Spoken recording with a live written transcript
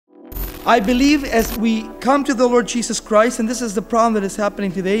I believe as we come to the Lord Jesus Christ, and this is the problem that is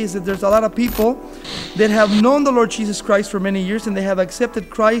happening today, is that there's a lot of people that have known the Lord Jesus Christ for many years and they have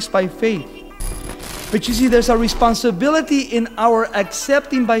accepted Christ by faith. But you see, there's a responsibility in our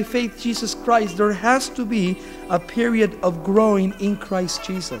accepting by faith Jesus Christ. There has to be a period of growing in Christ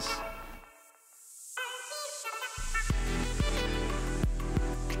Jesus.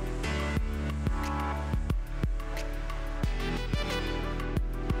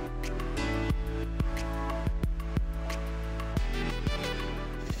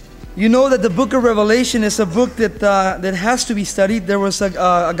 You know that the book of Revelation is a book that has to be studied. There was a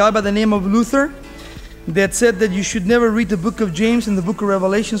guy by the name of Luther that said that you should never read the book of James and the book of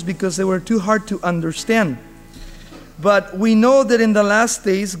Revelations because they were too hard to understand. But we know that in the last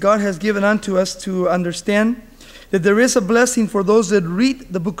days, God has given unto us to understand that there is a blessing for those that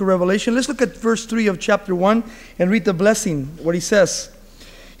read the book of Revelation. Let's look at verse 3 of chapter 1 and read the blessing, what he says.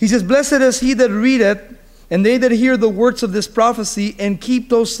 He says, "Blessed is he that readeth, and they that hear the words of this prophecy, and keep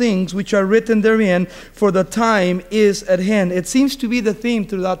those things which are written therein, for the time is at hand." It seems to be the theme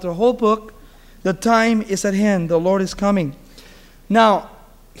throughout the whole book. The time is at hand. The Lord is coming. Now,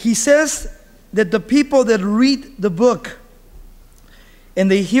 he says that the people that read the book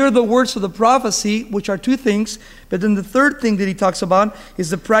and they hear the words of the prophecy, which are two things, but then the third thing that he talks about is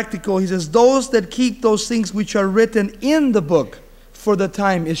the practical. He says, those that keep those things which are written in the book, for the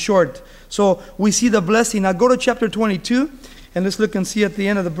time is short. So we see the blessing. Now go to chapter 22, and let's look and see at the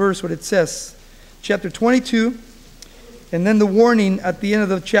end of the verse what it says. Chapter 22, and then the warning at the end of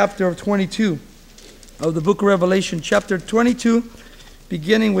the chapter of 22 of the book of Revelation. Chapter 22,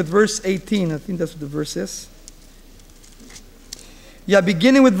 beginning with verse 18. I think that's what the verse is. Yeah,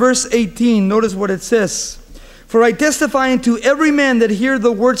 beginning with verse 18, notice what it says. "For I testify unto every man that hear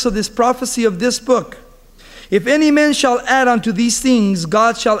the words of this prophecy of this book, if any man shall add unto these things,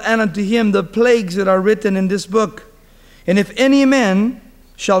 God shall add unto him the plagues that are written in this book. And if any man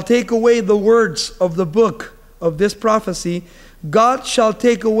shall take away the words of the book of this prophecy, God shall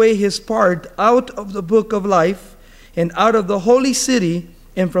take away his part out of the book of life, and out of the holy city,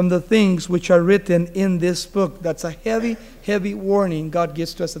 and from the things which are written in this book." That's a heavy, heavy warning God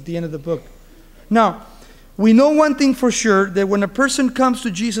gives to us at the end of the book. Now, we know one thing for sure, that when a person comes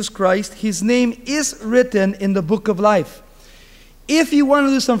to Jesus Christ, his name is written in the book of life. If you want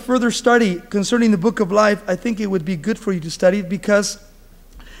to do some further study concerning the book of life, I think it would be good for you to study it, because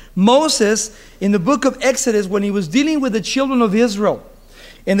Moses, in the book of Exodus, when he was dealing with the children of Israel,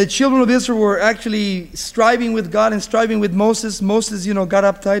 and the children of Israel were actually striving with God and striving with Moses. Moses, got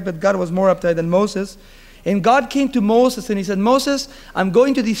uptight, but God was more uptight than Moses. And God came to Moses and he said, "Moses, I'm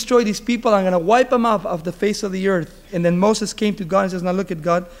going to destroy these people. I'm going to wipe them off the face of the earth." And then Moses came to God and says, "Now look at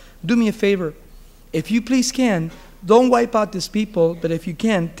God. Do me a favor. If you please can, don't wipe out these people, but if you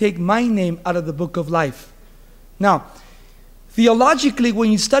can, take my name out of the book of life." Now, theologically,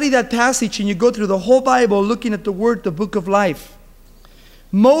 when you study that passage and you go through the whole Bible looking at the word, the book of life,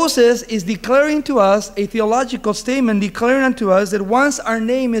 Moses is declaring to us a theological statement, declaring unto us that once our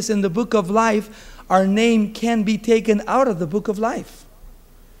name is in the book of life, our name can be taken out of the book of life.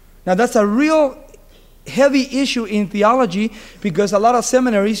 Now that's a real heavy issue in theology, because a lot of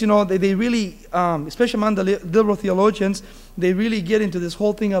seminaries, they really, especially among the liberal theologians, they really get into this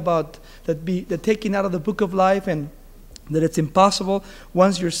whole thing about the taking out of the book of life, and that it's impossible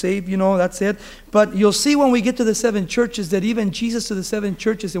once you're saved, that's it. But you'll see when we get to the seven churches that even Jesus to the seven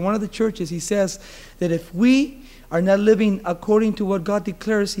churches, in one of the churches, he says that if we are not living according to what God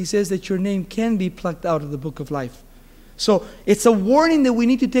declares, he says that your name can be plucked out of the book of life. So it's a warning that we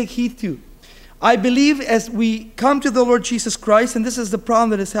need to take heed to. I believe as we come to the Lord Jesus Christ, and this is the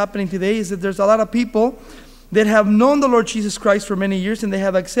problem that is happening today, is that there's a lot of people that have known the Lord Jesus Christ for many years and they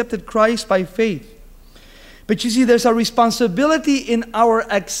have accepted Christ by faith. But you see, there's a responsibility in our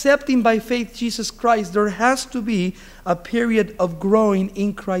accepting by faith Jesus Christ. There has to be a period of growing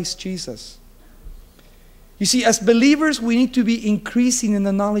in Christ Jesus. You see, as believers, we need to be increasing in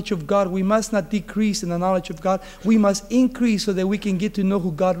the knowledge of God. We must not decrease in the knowledge of God. We must increase so that we can get to know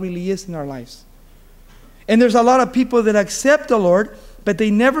who God really is in our lives. And there's a lot of people that accept the Lord, but they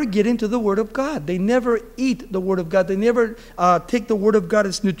never get into the Word of God. They never eat the Word of God. They never take the Word of God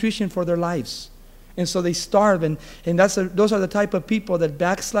as nutrition for their lives. And so they starve, and those are the type of people that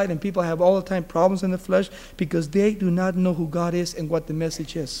backslide, and people have all the time problems in the flesh because they do not know who God is and what the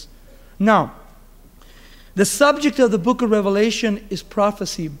message is. Now, the subject of the book of Revelation is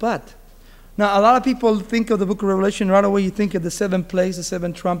prophecy, but now a lot of people think of the book of Revelation, right away you think of the seven plagues, the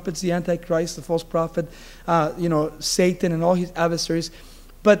seven trumpets, the Antichrist, the false prophet, Satan and all his adversaries.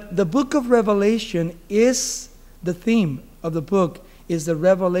 But the book of Revelation is the theme of the book is the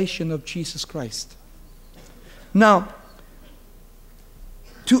revelation of Jesus Christ. Now,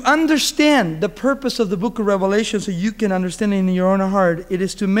 to understand the purpose of the book of Revelation, so you can understand it in your own heart, it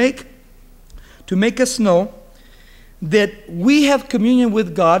is to make us know that we have communion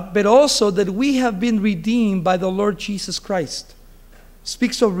with God, but also that we have been redeemed by the Lord Jesus Christ.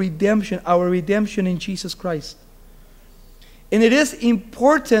 Speaks of redemption, our redemption in Jesus Christ. And it is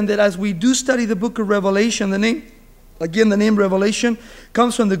important that as we do study the book of Revelation, the name Revelation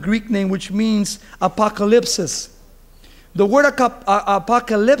comes from the Greek name which means apocalypsis. The word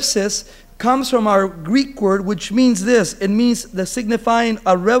apocalypsis comes from our Greek word which means this. It means the signifying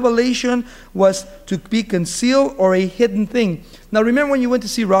a revelation was to be concealed or a hidden thing. Now remember when you went to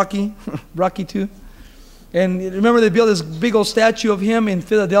see Rocky, Rocky 2? And remember they built this big old statue of him in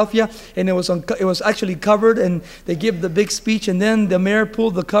Philadelphia, and it was actually covered, and they give the big speech, and then the mayor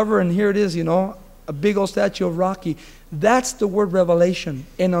pulled the cover, and here it is, you know, a big old statue of Rocky. That's the word revelation,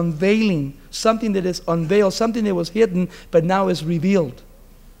 an unveiling, something that is unveiled, something that was hidden, but now is revealed,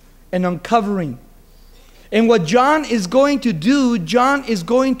 an uncovering. And what John is going to do, John is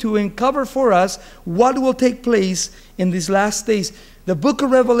going to uncover for us what will take place in these last days. The book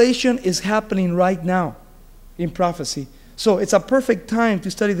of Revelation is happening right now in prophecy. So it's a perfect time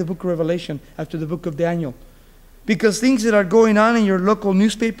to study the book of Revelation after the book of Daniel. Because things that are going on in your local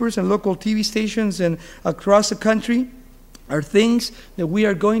newspapers and local TV stations and across the country are things that we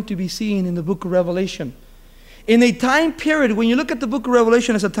are going to be seeing in the book of Revelation. In a time period, when you look at the book of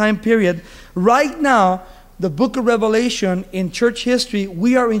Revelation as a time period, right now, the book of Revelation in church history,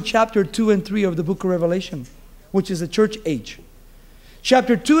 we are in chapter 2 and 3 of the book of Revelation, which is the church age.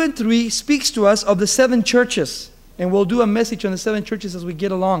 Chapter 2 and 3 speaks to us of the 7 churches. And we'll do a message on the 7 churches as we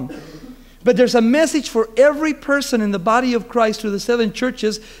get along. But there's a message for every person in the body of Christ through the 7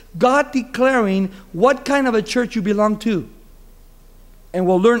 churches, God declaring what kind of a church you belong to. And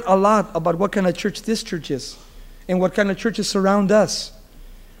we'll learn a lot about what kind of church this church is and what kind of churches surround us.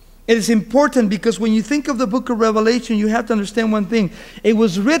 It is important because when you think of the book of Revelation, you have to understand one thing. It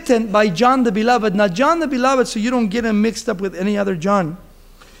was written by John the Beloved. Now, John the Beloved, so you don't get him mixed up with any other John.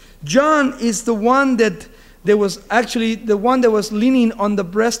 John is the one that was actually the one that was leaning on the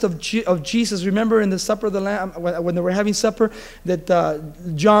breast of Jesus. Remember in the supper of the Lamb, when they were having supper, that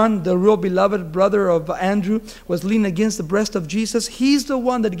John, the real beloved brother of Andrew, was leaning against the breast of Jesus. He's the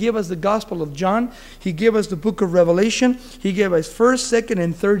one that gave us the Gospel of John. He gave us the book of Revelation. He gave us 1st, 2nd,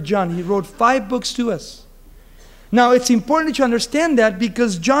 and 3rd John. He wrote 5 books to us. Now, it's important to understand that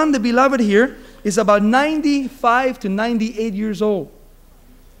because John the Beloved here is about 95 to 98 years old.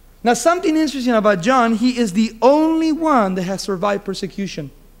 Now, something interesting about John, he is the only one that has survived persecution.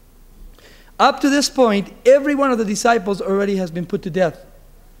 Up to this point, every one of the disciples already has been put to death.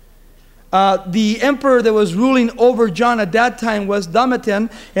 The emperor that was ruling over John at that time was Domitian,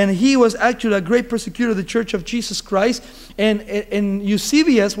 and he was actually a great persecutor of the church of Jesus Christ. And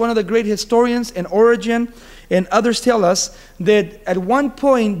Eusebius, one of the great historians, and Origen, and others tell us that at one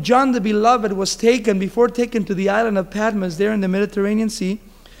point, John the Beloved was taken to the island of Patmos there in the Mediterranean Sea.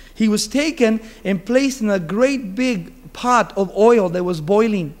 He was taken and placed in a great big pot of oil that was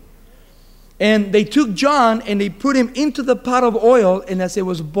boiling. And they took John and they put him into the pot of oil, and as it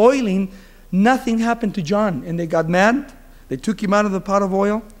was boiling, nothing happened to John. And they got mad. They took him out of the pot of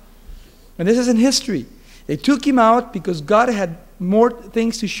oil. And this is in history. They took him out because God had more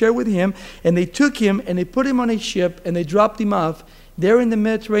things to share with him, and they took him and they put him on a ship and they dropped him off there in the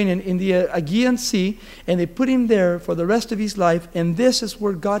Mediterranean, in the Aegean Sea, and they put him there for the rest of his life. And this is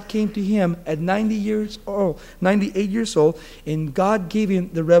where God came to him at 98 years old, and God gave him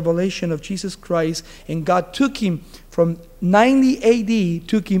the revelation of Jesus Christ, and God took him from 90 AD,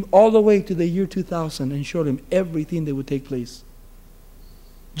 took him all the way to the year 2000 and showed him everything that would take place.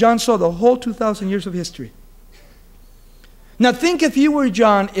 John saw the whole 2,000 years of history. Now think if you were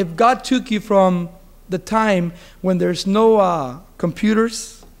John, if God took you from the time when there's no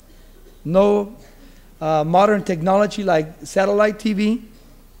computers, no modern technology like satellite TV.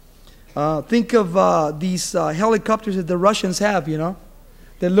 Think of these helicopters that the Russians have, you know.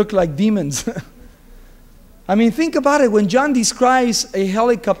 They look like demons. I mean, think about it. When John describes a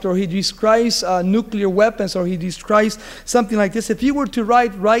helicopter, or he describes nuclear weapons, or he describes something like this, if you were to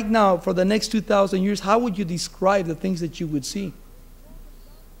write right now for the next 2,000 years, how would you describe the things that you would see?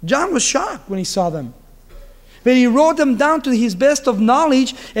 John was shocked when he saw them. But he wrote them down to his best of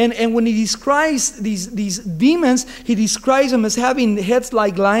knowledge, and when he describes these demons, he describes them as having heads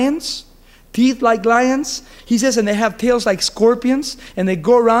like lions, teeth like lions. He says, and they have tails like scorpions, and they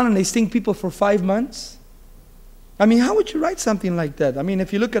go around and they sting people for 5 months. I mean, how would you write something like that? I mean,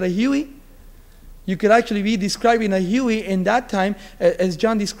 if you look at a Huey, You could actually be describing a Huey in that time as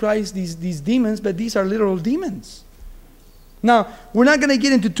John describes these demons, but these are literal demons. Now, we're not going to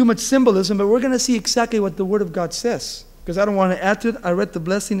get into too much symbolism, but we're going to see exactly what the Word of God says. Because I don't want to add to it. I read the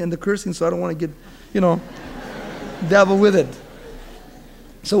blessing and the cursing, so I don't want to get, dabble with it.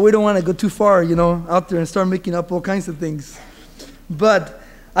 So we don't want to go too far, out there and start making up all kinds of things. But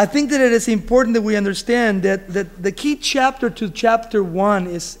I think that it is important that we understand that the key chapter to chapter 1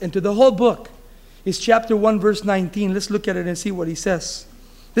 is, and to the whole book, is chapter 1, verse 19. Let's look at it and see what he says.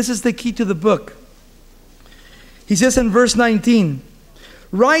 This is the key to the book. He says in verse 19,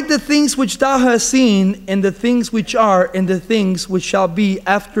 write the things which thou hast seen, and the things which are, and the things which shall be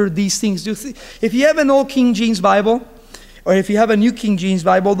after these things. If you have an old King James Bible, or if you have a New King James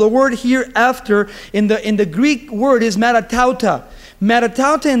Bible, the word here after in the Greek word is metatauta.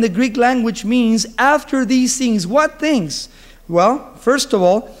 Metatauta in the Greek language means after these things. What things? Well, first of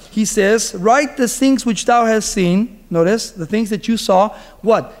all, he says, write the things which thou hast seen. Notice, the things that you saw.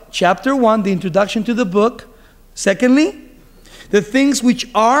 What? Chapter 1, the introduction to the book. Secondly, the things which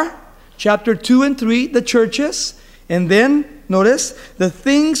are, chapter 2 and 3, the churches. And then, notice, the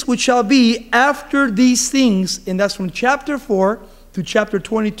things which shall be after these things. And that's from chapter 4 to chapter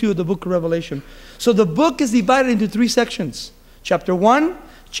 22 of the book of Revelation. So the book is divided into 3 sections. Chapter 1,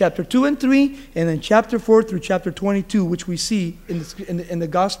 chapter 2 and 3, and then chapter 4 through chapter 22, which we see in the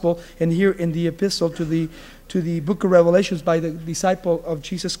gospel and here in the epistle to the book of Revelations by the disciple of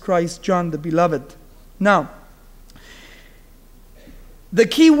Jesus Christ, John the Beloved. Now, the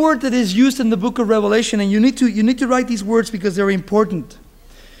key word that is used in the book of Revelation, and you need to write these words because they're important.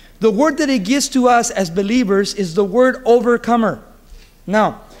 The word that it gives to us as believers is the word overcomer.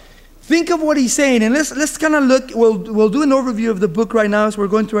 Now, think of what he's saying, and let's kind of look. We'll do an overview of the book right now as we're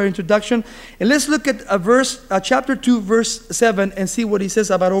going through our introduction, and let's look at chapter 2, verse 7, and see what he says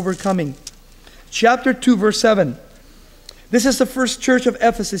about overcoming. Chapter 2, verse 7. This is the first church of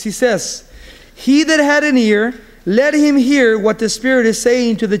Ephesus. He says, "He that had an ear, let him hear what the Spirit is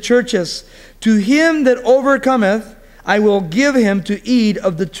saying to the churches. To him that overcometh, I will give him to eat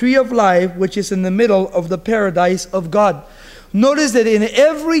of the tree of life, which is in the middle of the paradise of God." Notice that in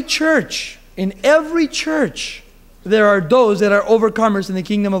every church, there are those that are overcomers in the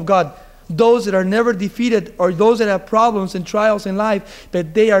kingdom of God. Those that are never defeated, or those that have problems and trials in life,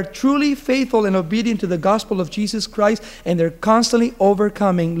 but they are truly faithful and obedient to the gospel of Jesus Christ, and they're constantly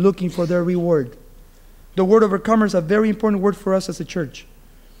overcoming, looking for their reward. The word overcomer is a very important word for us as a church.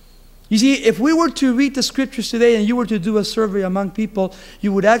 You see, if we were to read the scriptures today and you were to do a survey among people,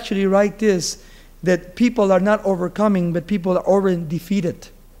 you would actually write this, that people are not overcoming, but people are over defeated.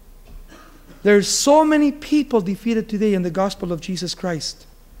 There's so many people defeated today in the gospel of Jesus Christ.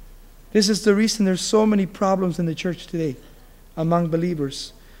 This is the reason there's so many problems in the church today among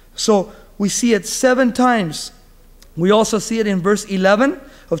believers. So we see it 7 times. We also see it in verse 11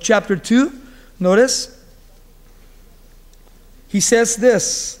 of chapter 2. Notice, he says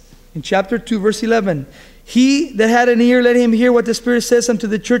this in chapter 2, verse 11. "He that had an ear, let him hear what the Spirit says unto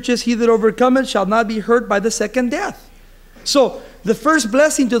the churches. He that overcometh shall not be hurt by the second death." So, the first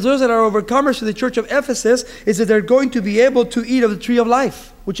blessing to those that are overcomers to the church of Ephesus is that they're going to be able to eat of the tree of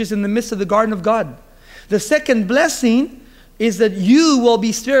life, which is in the midst of the garden of God. The second blessing is that you will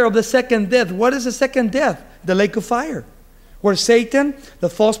be spared of the second death. What is the second death? The lake of fire, where Satan, the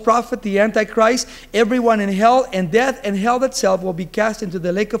false prophet, the Antichrist, everyone in hell and death and hell itself will be cast into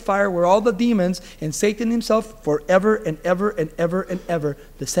the lake of fire, where all the demons and Satan himself forever and ever and ever and ever,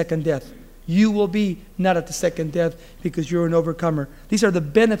 the second death. You will be not at the second death because you're an overcomer. These are the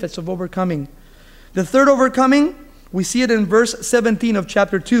benefits of overcoming. The third overcoming, we see it in verse 17 of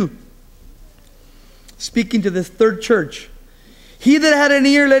chapter 2. Speaking to the third church. "He that had an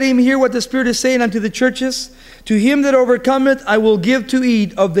ear, let him hear what the Spirit is saying unto the churches. To him that overcometh, I will give to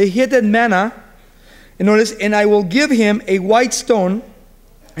eat of the hidden manna." And notice, "and I will give him a white stone,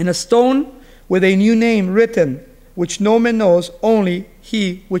 and a stone with a new name written, which no man knows, only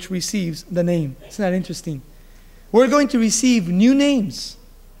he which receives the name." Isn't that interesting? We're going to receive new names.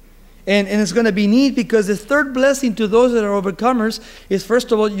 And it's going to be neat, because the third blessing to those that are overcomers is,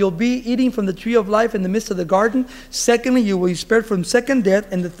 first of all, you'll be eating from the tree of life in the midst of the garden. Secondly, you will be spared from second death.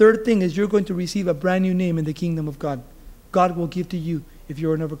 And the third thing is you're going to receive a brand new name in the kingdom of God. God will give to you if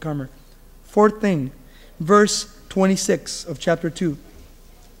you're an overcomer. Fourth thing, verse 26 of chapter 2.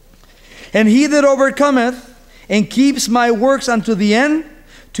 "And he that overcometh and keeps my works unto the end,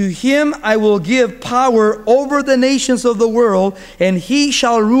 to him I will give power over the nations of the world, and he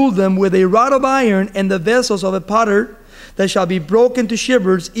shall rule them with a rod of iron and the vessels of a potter, that shall be broken to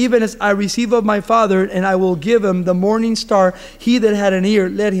shivers, even as I receive of my Father, and I will give him the morning star. He that had an ear,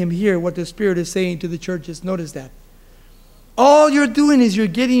 let him hear what the Spirit is saying to the churches. Notice that. All you're doing is you're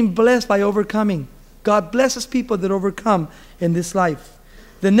getting blessed by overcoming. God blesses people that overcome in this life.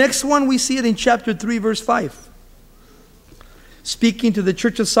 The next one, we see it in chapter 3, verse 5. Speaking to the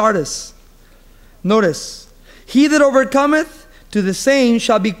church of Sardis. Notice, he that overcometh, to the same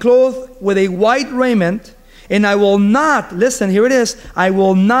shall be clothed with a white raiment, and I will not, listen, here it is, I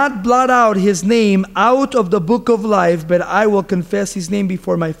will not blot out his name out of the book of life, but I will confess his name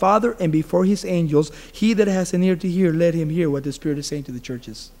before my Father and before his angels. He that has an ear to hear, let him hear what the Spirit is saying to the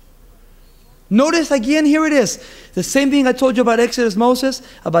churches. Notice again, here it is. The same thing I told you about Exodus Moses,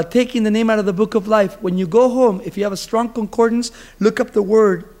 about taking the name out of the book of life. When you go home, if you have a strong concordance, look up the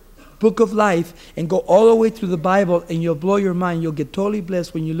word book of life and go all the way through the Bible, and you'll blow your mind. You'll get totally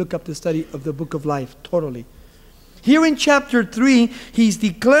blessed when you look up the study of the book of life. Totally. Here in chapter 3, he's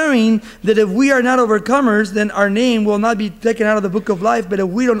declaring that if we are not overcomers, then our name will not be taken out of the book of life. But if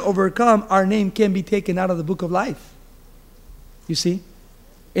we don't overcome, our name can be taken out of the book of life. You see?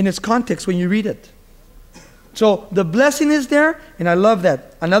 In its context when you read it. So the blessing is there, and I love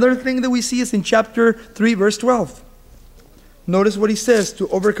that. Another thing that we see is in chapter 3, verse 12. Notice what he says to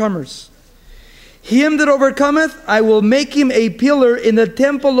overcomers. Him that overcometh, I will make him a pillar in the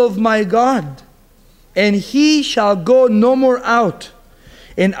temple of my God, and he shall go no more out.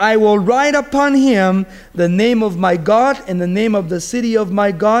 And I will write upon him the name of my God and the name of the city of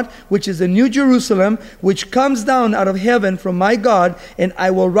my God, which is the New Jerusalem, which comes down out of heaven from my God. And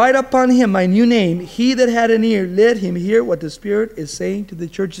I will write upon him my new name. He that had an ear, let him hear what the Spirit is saying to the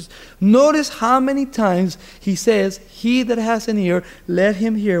churches. Notice how many times he says, he that has an ear, let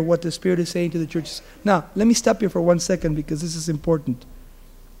him hear what the Spirit is saying to the churches. Now, let me stop here for 1 second, because this is important.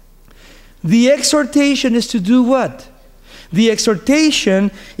 The exhortation is to do what? The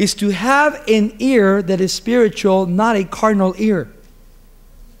exhortation is to have an ear that is spiritual, not a carnal ear.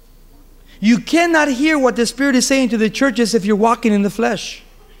 You cannot hear what the Spirit is saying to the churches if you're walking in the flesh.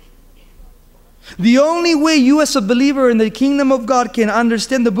 The only way you as a believer in the kingdom of God can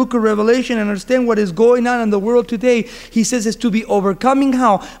understand the book of Revelation and understand what is going on in the world today, he says, is to be overcoming.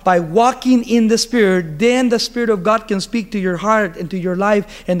 How? By walking in the Spirit. Then the Spirit of God can speak to your heart and to your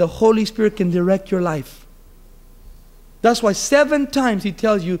life, and the Holy Spirit can direct your life. That's why 7 times he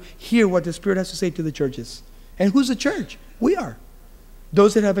tells you, hear what the Spirit has to say to the churches. And who's the church? We are.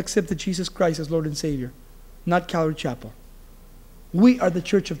 Those that have accepted Jesus Christ as Lord and Savior, not Calvary Chapel. We are the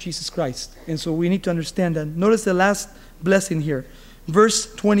church of Jesus Christ. And so we need to understand that. Notice the last blessing here.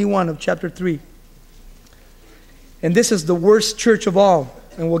 Verse 21 of chapter 3. And this is the worst church of all.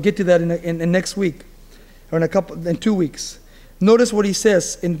 And we'll get to that in next week. Or in 2 weeks. Notice what he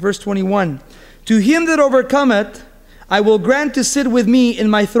says in verse 21. To him that overcometh, I will grant to sit with me in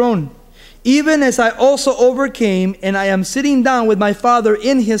my throne, even as I also overcame, and I am sitting down with my Father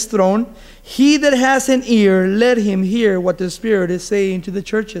in his throne. He that has an ear, let him hear what the Spirit is saying to the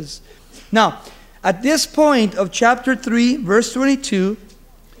churches. Now, at this point of chapter 3, verse 22,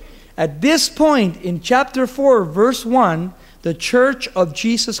 at this point in chapter 4, verse 1, the church of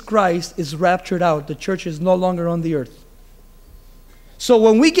Jesus Christ is raptured out. The church is no longer on the earth. So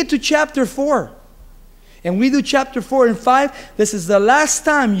when we get to chapter 4, and we do chapter 4 and 5, this is the last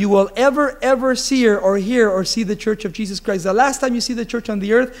time you will ever see or hear or see the church of Jesus Christ. The last time you see the church on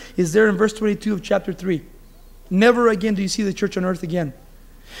the earth is there in verse 22 of chapter 3. Never again do you see the church on earth again.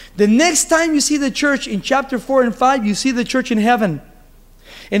 The next time you see the church in chapter 4 and 5, you see the church in heaven.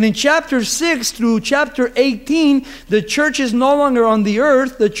 And in chapter 6 through chapter 18, the church is no longer on the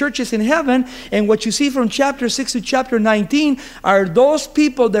earth, the church is in heaven. And what you see from chapter 6 to chapter 19 are those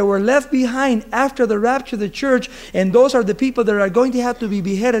people that were left behind after the rapture of the church. And those are the people that are going to have to be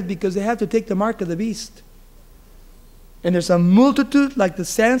beheaded because they have to take the mark of the beast. And there's a multitude like the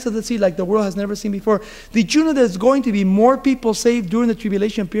sands of the sea, like the world has never seen before. Did you know there's going to be more people saved during the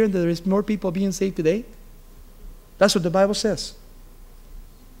tribulation period than there is more people being saved today? That's what the Bible says.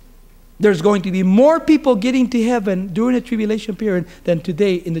 There's going to be more people getting to heaven during the tribulation period than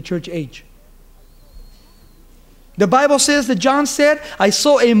today in the church age. The Bible says that John said, I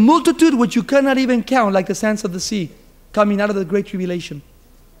saw a multitude which you cannot even count, like the sands of the sea, coming out of the great tribulation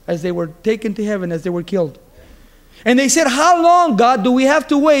as they were taken to heaven, as they were killed. And they said, how long, God, do we have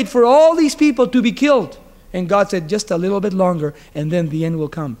to wait for all these people to be killed? And God said, just a little bit longer, and then the end will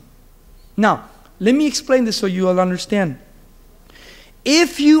come. Now, let me explain this so you will understand.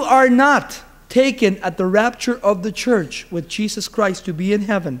 If you are not taken at the rapture of the church with Jesus Christ to be in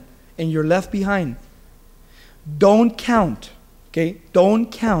heaven, and you're left behind, don't count, okay?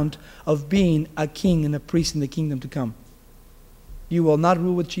 Don't count of being a king and a priest in the kingdom to come. You will not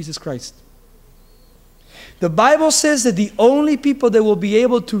rule with Jesus Christ. The Bible says that the only people that will be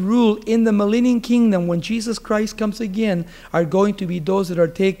able to rule in the millennium kingdom when Jesus Christ comes again are going to be those that are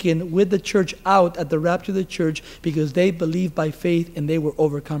taken with the church out at the rapture of the church because they believe by faith and they were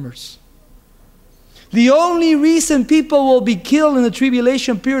overcomers. The only reason people will be killed in the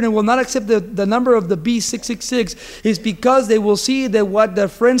tribulation period and will not accept the number of the beast 666 is because they will see that what their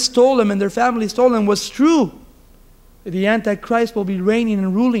friends told them and their families told them was true. The Antichrist will be reigning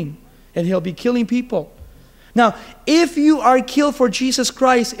and ruling, and he'll be killing people. Now, if you are killed for Jesus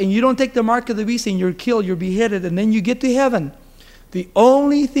Christ and you don't take the mark of the beast and you're killed, you're beheaded, and then you get to heaven, the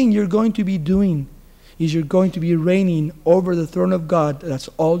only thing you're going to be doing is you're going to be reigning over the throne of God. That's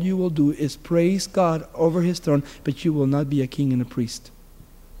all you will do is praise God over his throne, but you will not be a king and a priest.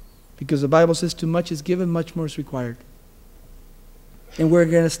 Because the Bible says too much is given, much more is required. And we're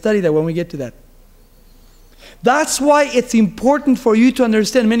going to study that when we get to that. That's why it's important for you to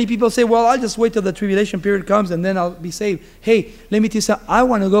understand. Many people say, well, I'll just wait till the tribulation period comes and then I'll be saved. Hey, let me tell you something. I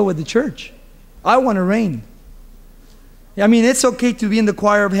want to go with the church. I want to reign. I mean, it's okay to be in the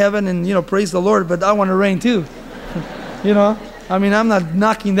choir of heaven and, praise the Lord, but I want to reign too. I mean, I'm not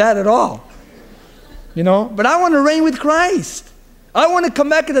knocking that at all. But I want to reign with Christ. I want to come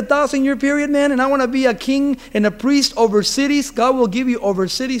back at the 1,000-year period, man, and I want to be a king and a priest over cities. God will give you over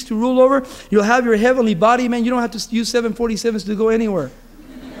cities to rule over. You'll have your heavenly body, man. You don't have to use 747s to go anywhere.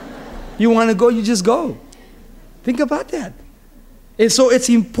 You want to go, you just go. Think about that. And so it's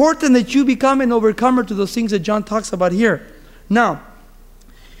important that you become an overcomer to those things that John talks about here. Now,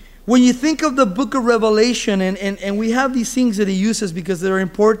 when you think of the book of Revelation, and we have these things that he uses because they're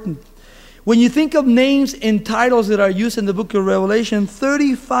important. When you think of names and titles that are used in the book of Revelation,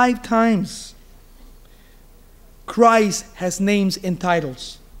 35 times Christ has names and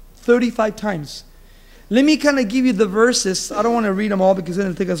titles. 35 times. Let me kind of give you the verses. I don't want to read them all because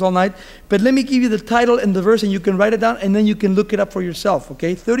it'll take us all night. But let me give you the title and the verse and you can write it down and then you can look it up for yourself.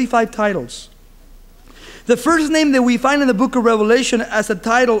 Okay? 35 titles. The first name that we find in the book of Revelation as a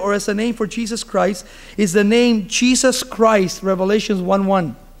title or as a name for Jesus Christ is the name Jesus Christ, Revelations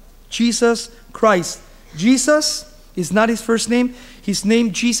 1:1. Jesus Christ. Jesus is not his first name. His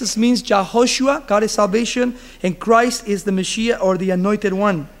name Jesus means Jehoshua, God is salvation, and Christ is the Messiah or the anointed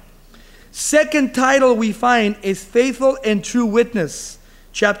one. Second title we find is Faithful and True Witness.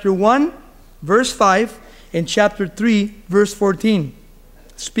 Chapter 1, verse 5, and chapter 3, verse 14.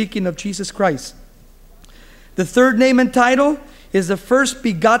 Speaking of Jesus Christ. The third name and title is the First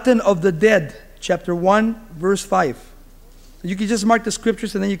Begotten of the Dead. Chapter 1, verse 5. You can just mark the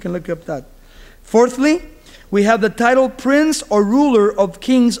scriptures and then you can look up that. Fourthly, we have the title Prince or Ruler of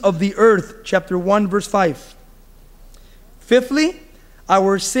Kings of the Earth. Chapter 1, verse 5. Fifthly,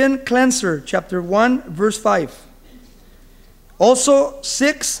 our sin cleanser. Chapter 1, verse 5. Also,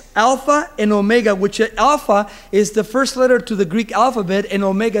 6, Alpha and Omega, which Alpha is the first letter to the Greek alphabet and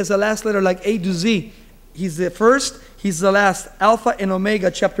Omega is the last letter like A to Z. He's the first, he's the last. Alpha and Omega.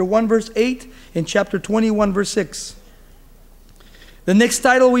 Chapter 1, verse 8 and chapter 21, verse 6. The next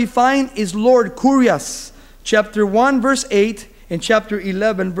title we find is Lord Kurios, chapter 1, verse 8, and chapter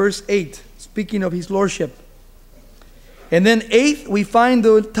 11, verse 8, speaking of his lordship. And then 8th, we find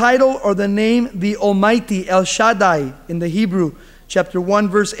the title or the name, the Almighty, El Shaddai, in the Hebrew, chapter 1,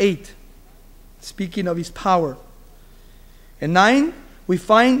 verse 8, speaking of his power. And 9, we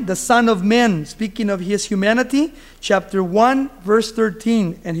find the Son of Man, speaking of his humanity, chapter 1, verse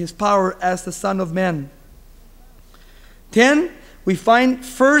 13, and his power as the Son of Man. 10, we find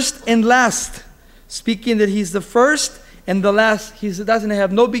first and last, speaking that he's the first and the last. He doesn't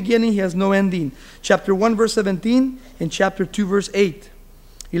have no beginning, he has no ending. Chapter 1, verse 17, and chapter 2, verse 8.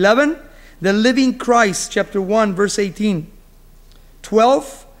 11, the living Christ, chapter 1, verse 18.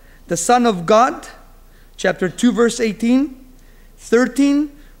 12, the Son of God, chapter 2, verse 18.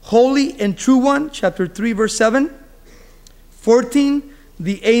 13, Holy and True One, chapter 3, verse 7. 14,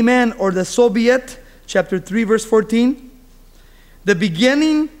 the Amen or the So Be It, chapter 3, verse 14. The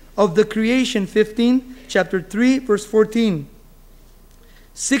beginning of the creation, 15, chapter 3, verse 14.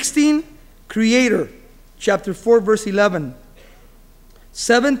 16, Creator, chapter 4, verse 11.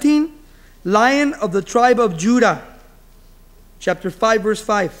 17, Lion of the tribe of Judah, chapter 5, verse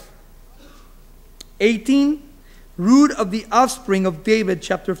 5. 18, Root of the offspring of David,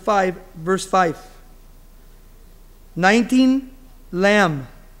 chapter 5, verse 5. 19, Lamb,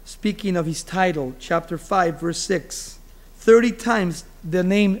 speaking of his title, chapter 5, verse 6. 30 times the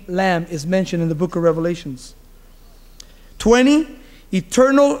name Lamb is mentioned in the book of Revelations. 20,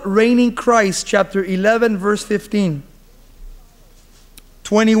 Eternal Reigning Christ, chapter 11, verse 15.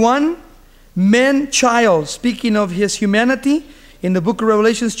 21, Man-child, speaking of his humanity, in the book of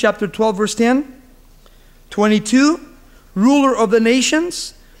Revelations, chapter 12, verse 10. 22, ruler of the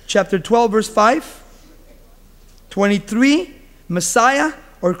nations, chapter 12, verse 5. 23, Messiah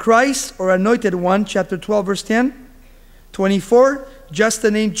or Christ or Anointed One, chapter 12, verse 10. 24, just the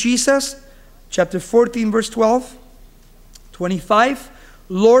name Jesus, chapter 14, verse 12. 25,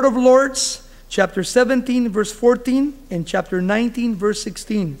 Lord of Lords, chapter 17, verse 14, and chapter 19, verse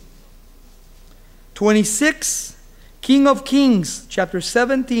 16. 26, King of Kings, chapter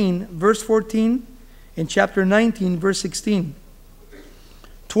 17, verse 14, and chapter 19, verse 16.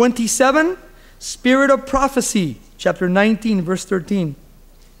 27, Spirit of Prophecy, chapter 19, verse 13.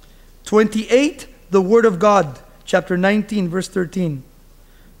 28, the Word of God, chapter 19, verse 13.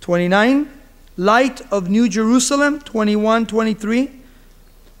 29, Light of New Jerusalem, 21, 23.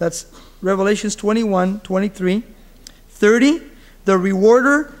 That's Revelations 21, 23. 30, the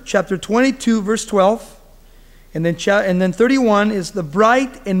Rewarder, chapter 22, verse 12. And then 31 is the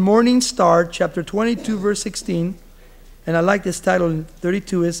Bright and Morning Star, chapter 22, verse 16. And I like this title,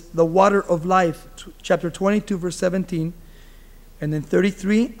 32 is the Water of Life, chapter 22, verse 17. And then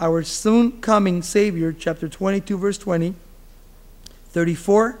 33, our soon coming Savior, chapter 22, verse 20.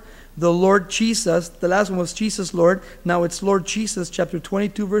 34, the Lord Jesus. The last one was Jesus Lord. Now it's Lord Jesus, chapter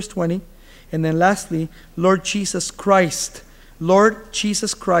 22, verse 20. And then lastly, Lord Jesus Christ. Lord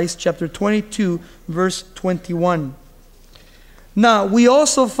Jesus Christ, chapter 22, verse 21. Now, we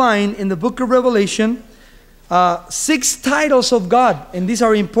also find in the book of Revelation 6 titles of God. And these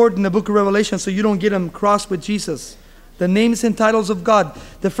are important in the book of Revelation so you don't get them crossed with Jesus. The names and titles of God.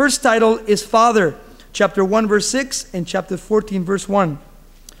 The first title is Father, chapter 1, verse 6, and chapter 14, verse 1.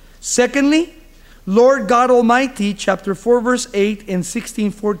 Secondly, Lord God Almighty, chapter 4, verse 8, and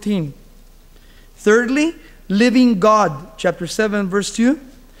 16, 14. Thirdly, Living God, chapter 7, verse 2.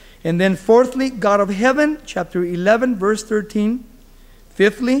 And then fourthly, God of heaven, chapter 11, verse 13.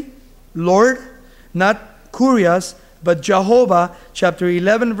 Fifthly, Lord, not Kurios, but Jehovah, chapter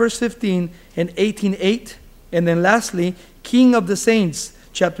 11, verse 15 and 18:8. And then lastly, King of the Saints,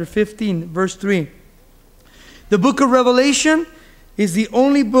 chapter 15, verse 3. The book of Revelation is the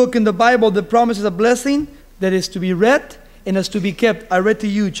only book in the Bible that promises a blessing that is to be read and is to be kept. I read to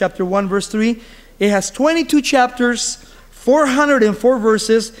you chapter 1, verse 3. It has 22 chapters, 404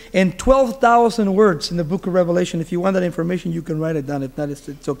 verses, and 12,000 words in the book of Revelation. If you want that information, you can write it down. If not,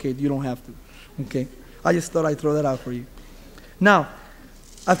 it's okay. You don't have to. Okay? I just thought I'd throw that out for you. Now,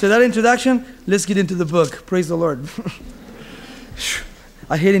 after that introduction, let's get into the book. Praise the Lord.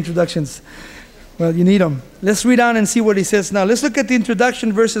 I hate introductions. Well, you need them. Let's read on and see what he says now. Let's look at the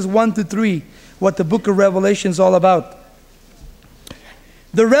introduction, verses 1 to 3, what the book of Revelation is all about.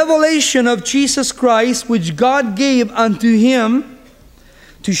 The revelation of Jesus Christ, which God gave unto him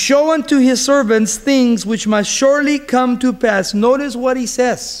to show unto his servants things which must surely come to pass. Notice what he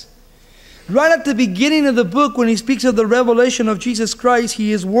says. Right at the beginning of the book, when he speaks of the revelation of Jesus Christ,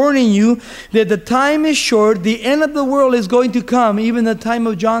 he is warning you that the time is short, the end of the world is going to come, even the time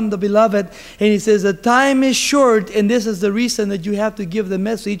of John the Beloved. And he says the time is short, and this is the reason that you have to give the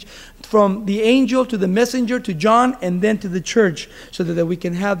message from the angel to the messenger to John and then to the church, so that we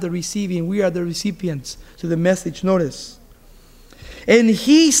can have the receiving. We are the recipients to the message. Notice. And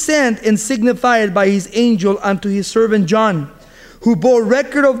he sent and signified by his angel unto his servant John, who bore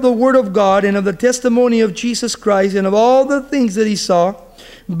record of the word of God and of the testimony of Jesus Christ and of all the things that he saw.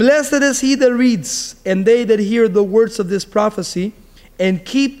 Blessed is he that reads, and they that hear the words of this prophecy, and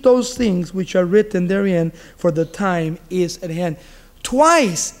keep those things which are written therein, for the time is at hand.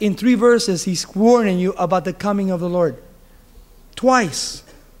 Twice in 3 verses, he's warning you about the coming of the Lord. Twice.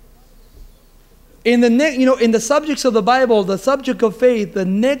 In the subjects of the Bible, the subject of faith, the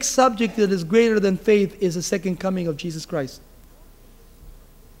next subject that is greater than faith is the second coming of Jesus Christ.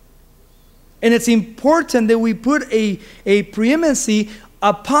 And it's important that we put a preeminency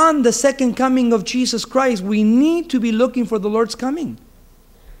upon the second coming of Jesus Christ. We need to be looking for the Lord's coming.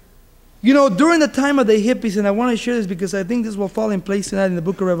 You know, during the time of the hippies, and I want to share this because I think this will fall in place tonight in the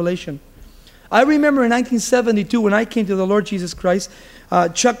book of Revelation. I remember in 1972 when I came to the Lord Jesus Christ,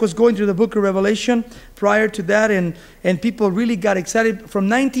 Chuck was going through the book of Revelation prior to that, and people really got excited. From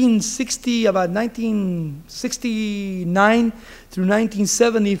 1960, about 1969 through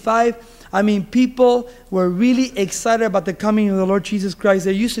 1975, I mean, people were really excited about the coming of the Lord Jesus Christ.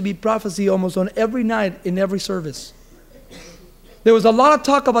 There used to be prophecy almost on every night in every service. There was a lot of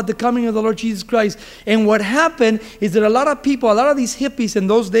talk about the coming of the Lord Jesus Christ. And what happened is that a lot of people, a lot of these hippies in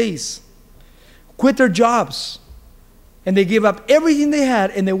those days, quit their jobs. And they gave up everything they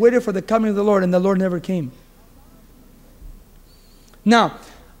had, and they waited for the coming of the Lord, and the Lord never came. Now,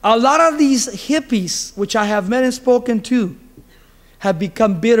 a lot of these hippies, which I have met and spoken to, have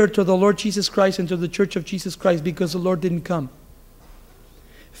become bitter to the Lord Jesus Christ and to the church of Jesus Christ because the Lord didn't come.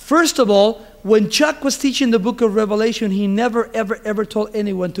 First of all, when Chuck was teaching the book of Revelation, he never, ever, ever told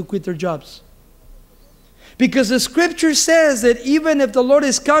anyone to quit their jobs. Because the scripture says that even if the Lord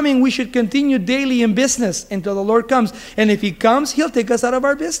is coming, we should continue daily in business until the Lord comes. And if He comes, He'll take us out of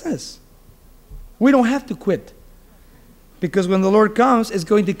our business. We don't have to quit. Because when the Lord comes, it's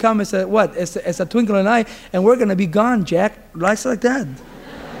going to come as a what? As a twinkle in an eye, and we're going to be gone, Jack. Right like that.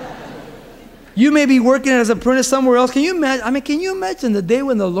 You may be working as an apprentice somewhere else. Can you imagine? I mean, can you imagine the day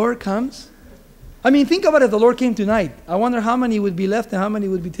when the Lord comes? I mean, think about it, if the Lord came tonight. I wonder how many would be left and how many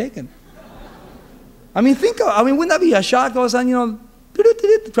would be taken. I mean, wouldn't that be a shock? All of a sudden,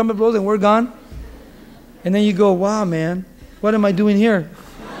 the trumpet blows and we're gone. And then you go, wow, man, what am I doing here?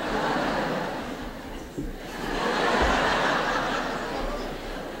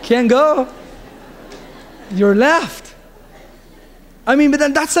 Can't go. You're left. I mean, but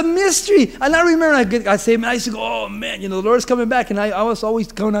then that's a mystery. And I remember I used to go, oh man, the Lord's coming back. And I was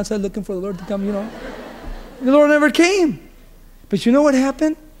always going outside looking for the Lord to come, The Lord never came. But you know what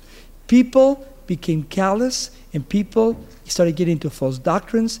happened? People became callous, and people started getting into false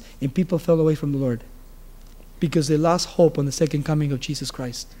doctrines, and people fell away from the Lord because they lost hope on the second coming of Jesus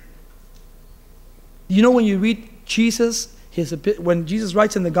Christ. When you read Jesus, when Jesus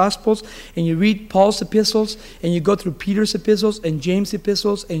writes in the Gospels, and you read Paul's epistles, and you go through Peter's epistles, and James'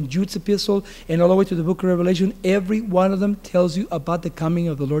 epistles, and Jude's epistle, and all the way to the book of Revelation, every one of them tells you about the coming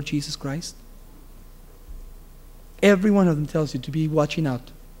of the Lord Jesus Christ. Every one of them tells you to be watching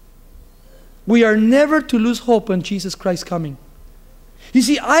out. We are never to lose hope on Jesus Christ coming. You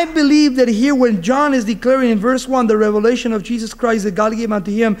see, I believe that here when John is declaring in verse 1 the revelation of Jesus Christ that God gave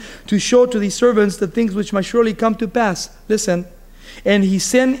unto him to show to these servants the things which must surely come to pass. Listen. And he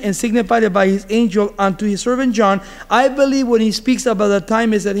sent and signified it by his angel unto his servant John. I believe when he speaks about the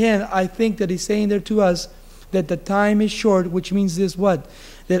time is at hand, I think that he's saying there to us that the time is short, which means this what?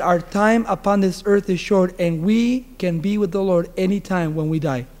 That our time upon this earth is short, and we can be with the Lord anytime when we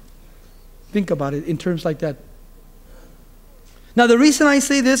die. Think about it in terms like that. Now, the reason I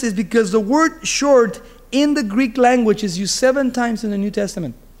say this is because the word short in the Greek language is used 7 times in the New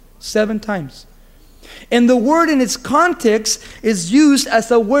Testament. 7 times. And the word in its context is used as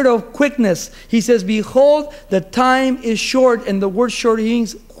a word of quickness. He says, behold, the time is short. And the word short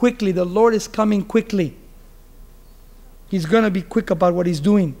means quickly. The Lord is coming quickly. He's going to be quick about what He's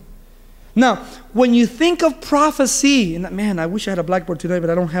doing. Now, when you think of prophecy, and man, I wish I had a blackboard today, but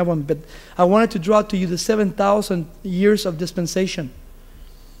I don't have one. But I wanted to draw to you the 7,000 years of dispensation.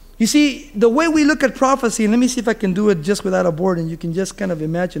 You see, the way we look at prophecy, and let me see if I can do it just without a board, and you can just kind of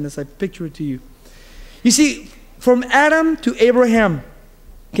imagine as I picture it to you. You see, from Adam to Abraham,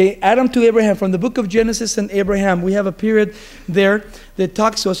 Adam to Abraham, from the book of Genesis and Abraham, we have a period there that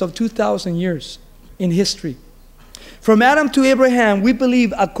talks to us of 2,000 years in history. From Adam to Abraham, we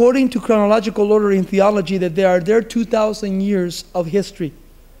believe, according to chronological order in theology, that there are 2,000 years of history.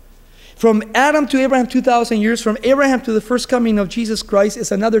 From Adam to Abraham, 2,000 years. From Abraham to the first coming of Jesus Christ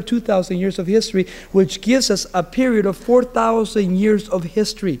is another 2,000 years of history, which gives us a period of 4,000 years of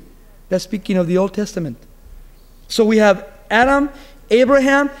history. That's speaking of the Old Testament. So we have Adam,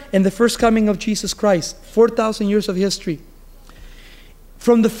 Abraham, and the first coming of Jesus Christ. 4,000 years of history.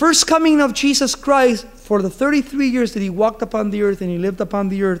 From the first coming of Jesus Christ, for the 33 years that He walked upon the earth and He lived upon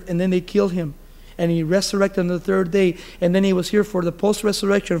the earth, and then they killed Him, and He resurrected on the 3rd day, and then He was here for the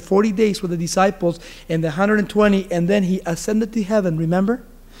post-resurrection, 40 days with the disciples, and the 120, and then He ascended to heaven, remember?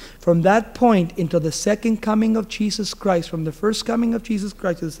 From that point into the second coming of Jesus Christ, from the first coming of Jesus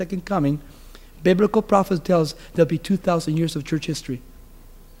Christ to the second coming, biblical prophecy tells there'll be 2,000 years of church history.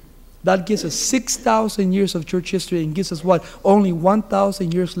 That gives us 6,000 years of church history and gives us what? Only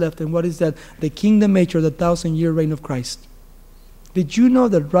 1,000 years left. And what is that? The kingdom age, or the 1,000-year reign of Christ. Did you know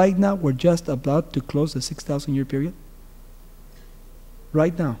that right now we're just about to close the 6,000-year period?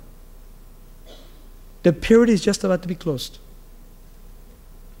 Right now. The period is just about to be closed.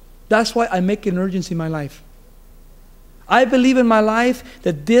 That's why I make an urgency in my life. I believe in my life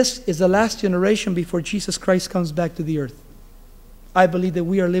that this is the last generation before Jesus Christ comes back to the earth. I believe that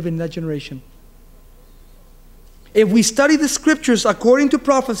we are living in that generation. If we study the scriptures according to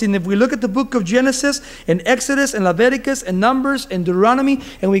prophecy, and if we look at the book of Genesis and Exodus and Leviticus and Numbers and Deuteronomy,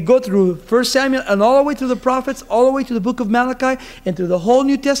 and we go through 1 Samuel and all the way to the prophets, all the way to the book of Malachi and through the whole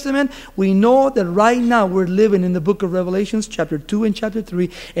New Testament, we know that right now we're living in the book of Revelations chapter 2 and chapter 3,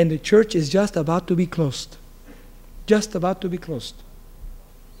 and the church is just about to be closed. Just about to be closed.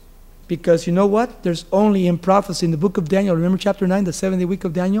 Because you know what? There's only in prophecy, in the book of Daniel, remember chapter 9, the 70th week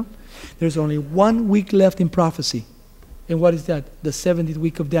of Daniel? There's only 1 week left in prophecy. And what is that? The 70th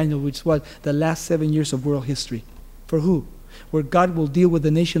week of Daniel, which was the last 7 years of world history. For who? Where God will deal with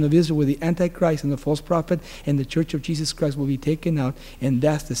the nation of Israel, with the Antichrist and the false prophet, and the church of Jesus Christ will be taken out, and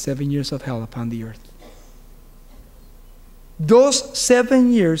that's the 7 years of hell upon the earth. Those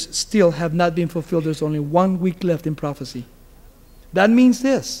 7 years still have not been fulfilled. There's only 1 week left in prophecy. That means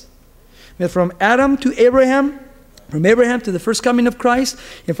this, that from Adam to Abraham, from Abraham to the first coming of Christ,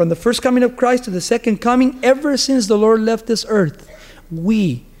 and from the first coming of Christ to the second coming, ever since the Lord left this earth,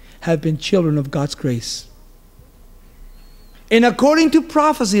 we have been children of God's grace. And according to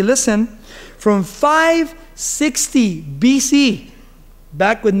prophecy, listen, from 560 BC,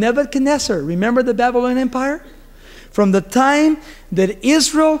 back with Nebuchadnezzar, remember the Babylonian Empire? From the time that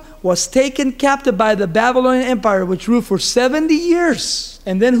Israel was taken captive by the Babylonian Empire, which ruled for 70 years.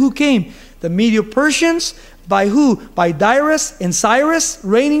 And then who came? The Medo-Persians. By who? By Darius and Cyrus,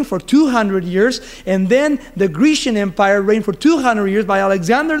 reigning for 200 years. And then the Grecian Empire reigned for 200 years by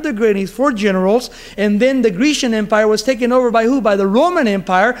Alexander the Great and his 4 generals. And then the Grecian Empire was taken over by who? By the Roman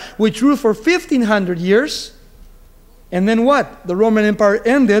Empire, which ruled for 1,500 years. And then what? The Roman Empire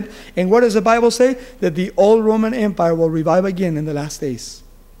ended. And what does the Bible say? That the old Roman Empire will revive again in the last days.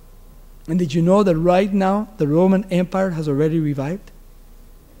 And did you know that right now the Roman Empire has already revived?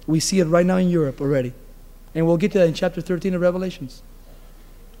 We see it right now in Europe already. And we'll get to that in chapter 13 of Revelations.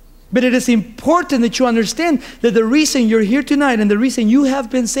 But it is important that you understand that the reason you're here tonight and the reason you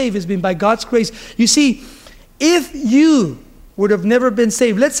have been saved has been by God's grace. You see, if you would have never been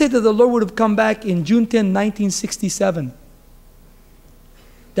saved, let's say that the Lord would have come back in June 10, 1967.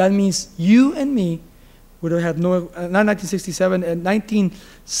 That means you and me would have had no, not 1967, and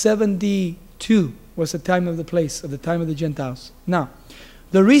 1972 was the time of the place, of the time of the Gentiles. Now,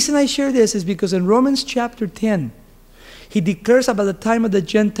 the reason I share this is because in Romans chapter 10, he declares about the time of the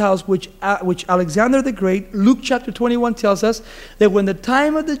Gentiles, which Alexander the Great, Luke chapter 21 tells us that when the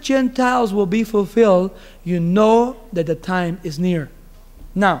time of the Gentiles will be fulfilled, you know that the time is near.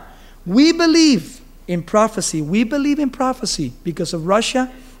 Now, we believe in prophecy. We believe in prophecy because of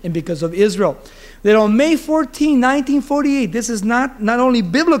Russia and because of Israel. That on May 14, 1948, this is not only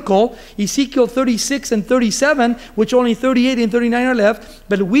biblical, Ezekiel 36 and 37, which only 38 and 39 are left,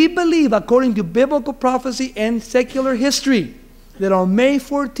 but we believe, according to biblical prophecy and secular history, that on May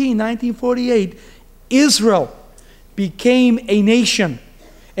 14, 1948, Israel became a nation.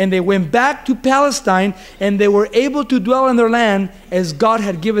 And they went back to Palestine, and they were able to dwell in their land as God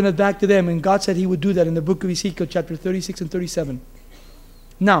had given it back to them. And God said He would do that in the book of Ezekiel, chapter 36 and 37.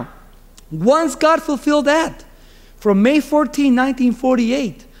 Now, once God fulfilled that, from May 14,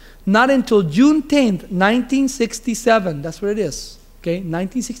 1948, not until June 10, 1967, that's what it is, okay,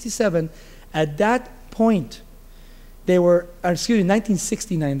 1967, at that point, they were,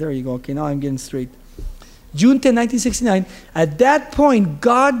 1969, there you go, okay, now I'm getting straight. June 10, 1969, at that point,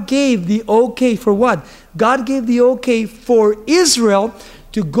 God gave the okay for what? God gave the okay for Israel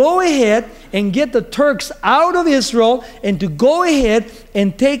to go ahead and get the Turks out of Israel and to go ahead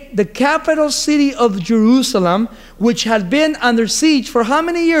and take the capital city of Jerusalem, which had been under siege for how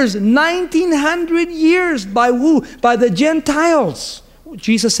many years? 1900 years. By who? By the Gentiles.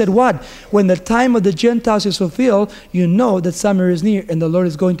 Jesus said what? When the time of the Gentiles is fulfilled, you know that summer is near and the Lord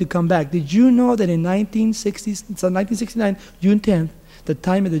is going to come back. Did you know that in 1969, June 10th, the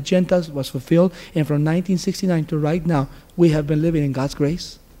time of the Gentiles was fulfilled, and from 1969 to right now, we have been living in God's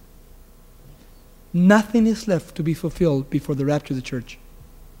grace? Nothing is left to be fulfilled before the rapture of the church.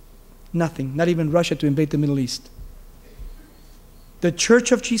 Nothing. Not even Russia to invade the Middle East. The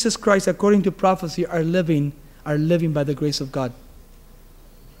church of Jesus Christ, according to prophecy, are living by the grace of God.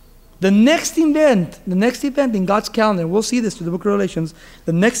 The next event in God's calendar, we'll see this through the book of Revelations,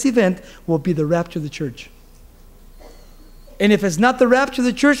 the next event will be the rapture of the church. And if it's not the rapture of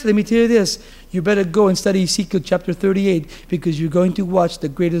the church, let me tell you this, you better go and study Ezekiel chapter 38, because you're going to watch the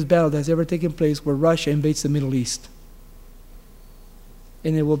greatest battle that's ever taken place, where Russia invades the Middle East.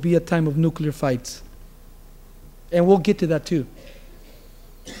 And it will be a time of nuclear fights. And we'll get to that too.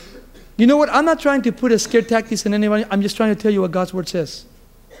 You know what? I'm not trying to put a scare tactics in anyone. I'm just trying to tell you what God's word says.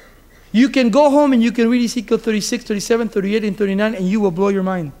 You can go home and you can read Ezekiel 36, 37, 38, and 39, and you will blow your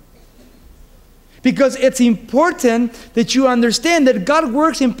mind. Because it's important that you understand that God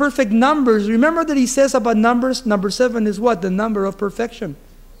works in perfect numbers. Remember that He says about numbers, number 7 is what? The number of perfection.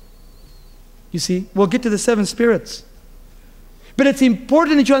 You see, we'll get to the 7 spirits. But it's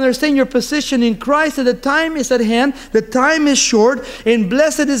important that you understand your position in Christ, that the time is at hand, the time is short, and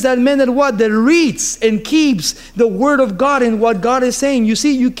blessed is that man that what? That reads and keeps the word of God and what God is saying. You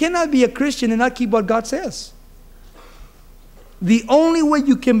see, you cannot be a Christian and not keep what God says. The only way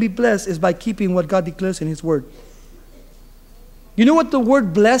you can be blessed is by keeping what God declares in His word. You know what the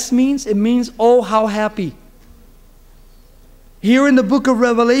word blessed means? It means, oh, how happy. Here in the book of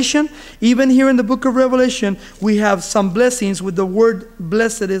Revelation, even here in the book of Revelation, we have some blessings with the word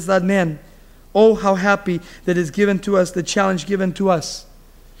blessed is that man. Oh, how happy that is given to us, the challenge given to us.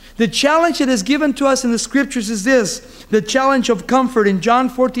 The challenge that is given to us in the scriptures is this, the challenge of comfort. In John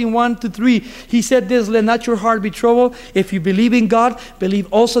 14:1-3, he said this, let not your heart be troubled. If you believe in God,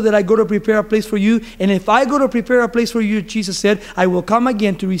 believe also that I go to prepare a place for you. And if I go to prepare a place for you, Jesus said, I will come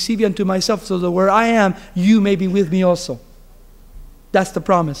again to receive you unto myself, so that where I am, you may be with me also. That's the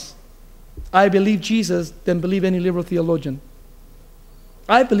promise. I believe Jesus, then believe any liberal theologian.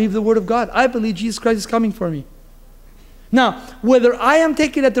 I believe the word of God. I believe Jesus Christ is coming for me. Now, whether I am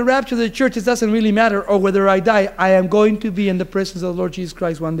taken at the rapture of the church, it doesn't really matter, or whether I die, I am going to be in the presence of the Lord Jesus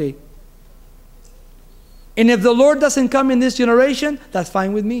Christ one day. And if the Lord doesn't come in this generation, that's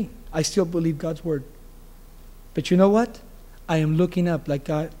fine with me. I still believe God's word. But you know what? I am looking up, like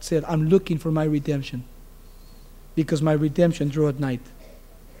God said, I'm looking for my redemption. Because my redemption draweth nigh.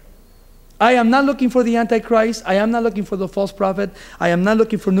 I am not looking for the Antichrist. I am not looking for the false prophet. I am not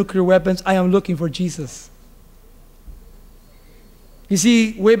looking for nuclear weapons. I am looking for Jesus. You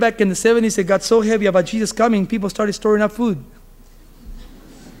see, way back in the 70s, it got so heavy about Jesus coming, people started storing up food.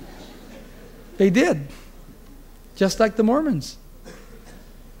 They did. Just like the Mormons.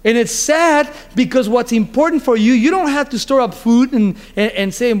 And it's sad because what's important for you, you don't have to store up food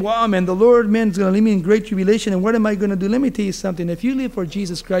and say, wow, man, the Lord, man, is going to leave me in great tribulation, and what am I going to do? Let me tell you something. If you live for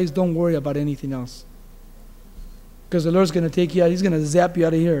Jesus Christ, don't worry about anything else. Because the Lord's going to take you out. He's going to zap you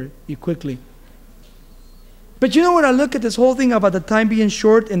out of here quickly. But you know what I look at this whole thing about the time being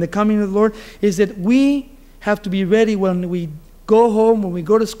short and the coming of the Lord is that we have to be ready when we go home, when we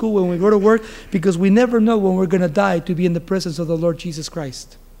go to school, when we go to work, because we never know when we're going to die to be in the presence of the Lord Jesus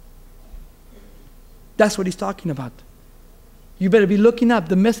Christ. That's what he's talking about. You better be looking up.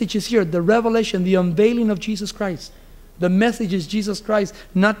 The message is here, the revelation, the unveiling of Jesus Christ. The message is Jesus Christ,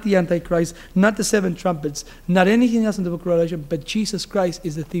 not the Antichrist, not the seven trumpets, not anything else in the book of Revelation, but Jesus Christ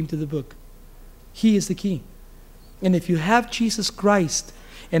is the theme to the book. He is the key. And if you have Jesus Christ,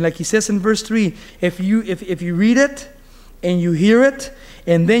 and like he says in verse 3, if you read it and you hear it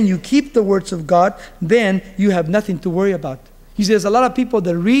and then you keep the words of God, then you have nothing to worry about. He says a lot of people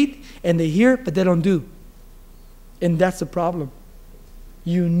that read and they hear but they don't do. And that's the problem.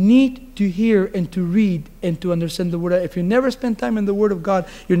 You need to hear and to read and to understand the word. If you never spend time in the word of God,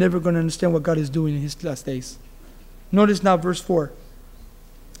 you're never going to understand what God is doing in his last days. Notice now verse 4.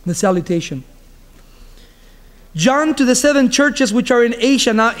 The salutation. John to the 7 churches which are in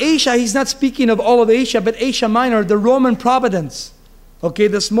Asia. Now Asia, he's not speaking of all of Asia, but Asia Minor, the Roman province. Okay,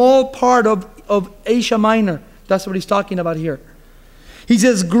 the small part of Asia Minor. That's what he's talking about here. He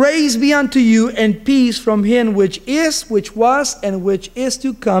says, grace be unto you and peace from him which is, which was, and which is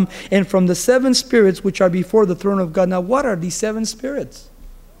to come, and from the 7 spirits which are before the throne of God. Now what are these 7 spirits?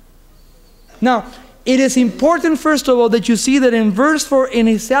 Now, it is important, first of all, that you see that in verse 4, in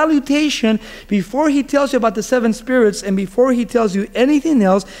his salutation, before he tells you about the 7 spirits and before he tells you anything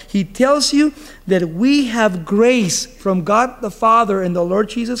else, he tells you that we have grace from God the Father and the Lord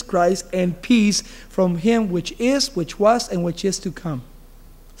Jesus Christ and peace from him which is, which was, and which is to come.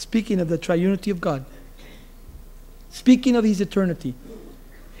 Speaking of the triunity of God. Speaking of his eternity.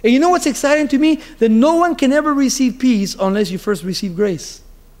 And you know what's exciting to me? That no one can ever receive peace unless you first receive grace.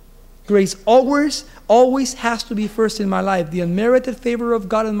 Grace always has to be first in my life. The unmerited favor of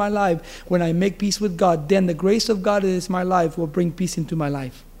God in my life. When I make peace with God, then the grace of God that is my life will bring peace into my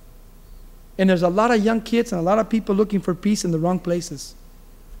life. And there's a lot of young kids and a lot of people looking for peace in the wrong places.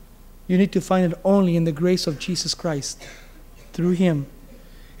 You need to find it only in the grace of Jesus Christ. Through him.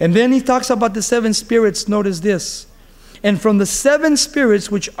 And then he talks about the 7 spirits. Notice this. And from the 7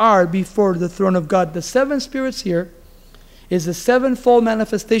 spirits which are before the throne of God. The 7 spirits here is the 7-fold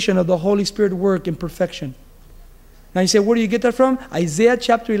manifestation of the Holy Spirit work in perfection. Now you say, where do you get that from? Isaiah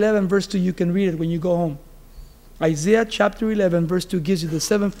chapter 11 verse 2. You can read it when you go home. Isaiah chapter 11 verse 2 gives you the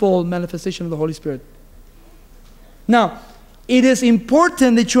 7-fold manifestation of the Holy Spirit. Now, it is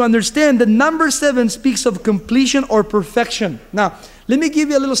important that you understand that number 7 speaks of completion or perfection. Now, let me give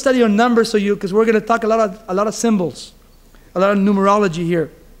you a little study on numbers because we're going to talk a lot of symbols, a lot of numerology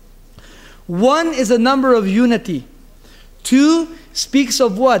here. 1 is a number of unity. 2 speaks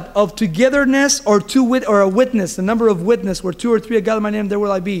of what? Of togetherness or a witness, the number of witness, where 2 or 3 are gathered in my name, there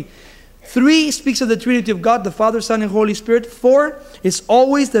will I be. 3 speaks of the Trinity of God, the Father, Son, and Holy Spirit. 4 is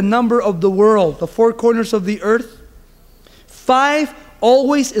always the number of the world, the 4 corners of the earth. 5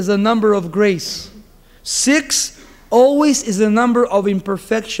 always is a number of grace. 6 always is a number of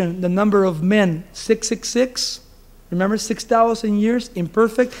imperfection, the number of men. 666. Remember, 6,000 years,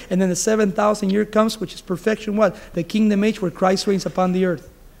 imperfect. And then the 7,000 year comes, which is perfection. What? The kingdom age where Christ reigns upon the earth.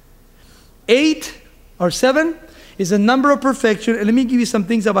 8 or 7 is a number of perfection. And let me give you some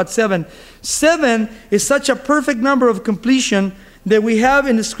things about 7. 7 is such a perfect number of completion that we have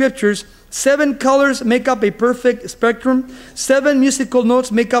in the scriptures. 7 colors make up a perfect spectrum. 7 musical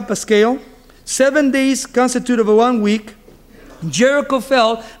notes make up a scale. 7 days constitute of a 1 week. Jericho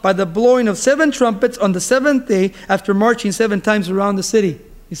fell by the blowing of 7 trumpets on the 7th day after marching 7 times around the city.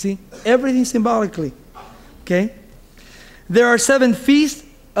 You see? Everything symbolically. Okay? There are 7 feasts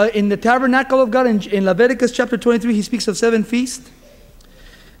in the tabernacle of God. In Leviticus chapter 23, he speaks of 7 feasts.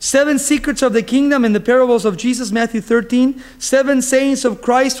 7 secrets of the kingdom in the parables of Jesus, Matthew 13. 7 sayings of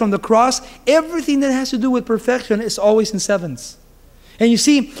Christ from the cross. Everything that has to do with perfection is always in 7s. And you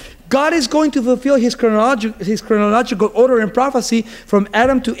see, God is going to fulfill his chronological order in prophecy from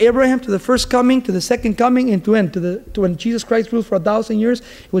Adam to Abraham to the first coming to the second coming and to end to when Jesus Christ ruled for 1,000 years,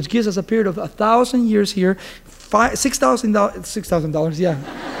 which gives us a period of 1,000 years here, $6,000, yeah,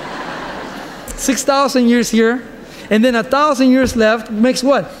 6,000 years here, and then 1,000 years left makes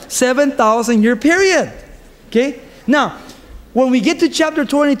what? 7,000 year period. Okay. Now, when we get to chapter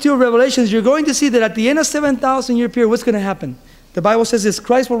 22 of Revelations, you're going to see that at the end of 7,000 year period, what's going to happen? The Bible says this: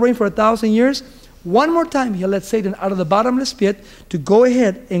 Christ will reign for 1,000 years. One more time, he'll let Satan out of the bottomless pit to go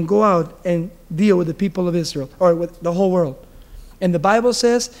ahead and go out and deal with the people of Israel, or with the whole world. And the Bible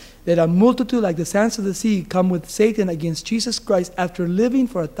says that a multitude like the sands of the sea come with Satan against Jesus Christ after living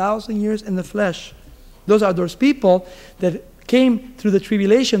for 1,000 years in the flesh. Those are those people that came through the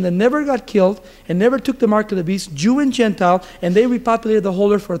tribulation, that never got killed and never took the mark of the beast, Jew and Gentile, and they repopulated the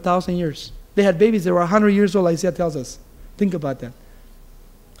whole earth for 1,000 years. They had babies that were 100 years old, Isaiah tells us. Think about that.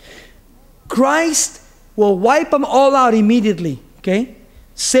 Christ will wipe them all out immediately. Okay?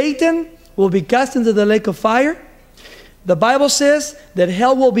 Satan will be cast into the lake of fire. The Bible says that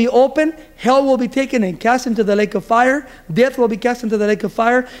hell will be open. Hell will be taken and cast into the lake of fire. Death will be cast into the lake of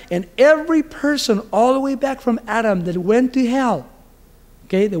fire. And every person all the way back from Adam that went to hell,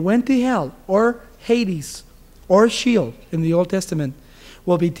 okay, that went to hell, or Hades, or Sheol in the Old Testament,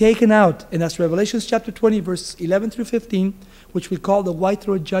 will be taken out. And that's Revelation chapter 20, verses 11 through 15, which we call the white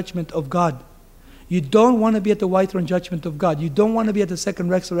throne judgment of God. You don't want to be at the white throne judgment of God. You don't want to be at the second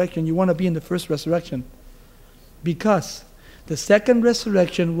resurrection. You want to be in the first resurrection. Because the second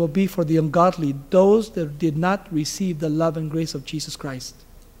resurrection will be for the ungodly, those that did not receive the love and grace of Jesus Christ.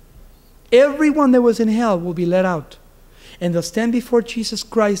 Everyone that was in hell will be let out. And they'll stand before Jesus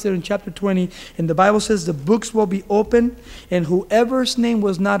Christ there in chapter 20. And the Bible says the books will be opened, and whoever's name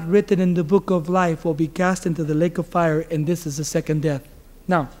was not written in the book of life will be cast into the lake of fire, and this is the second death.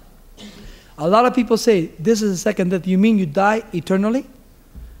 Now, a lot of people say, this is the second death. You mean you die eternally?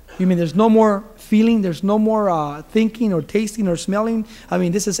 You mean there's no more feeling, there's no more thinking or tasting or smelling? I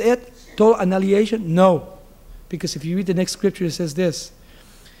mean, this is it? Total annihilation? No. Because if you read the next scripture, it says this,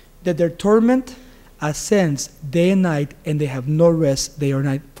 that their torment ascends day and night, and they have no rest day or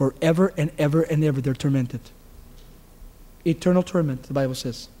night. Forever and ever and ever they're tormented. Eternal torment, the Bible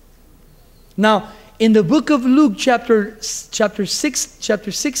says. Now, in the book of Luke, chapter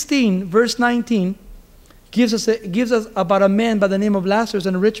 16, verse 19, gives us about a man by the name of Lazarus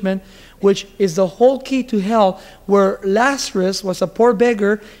and a rich man, which is the whole key to hell, where Lazarus was a poor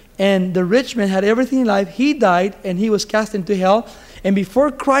beggar and the rich man had everything in life. He died and he was cast into hell. And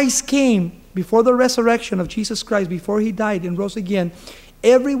before Christ came, before the resurrection of Jesus Christ, before he died and rose again,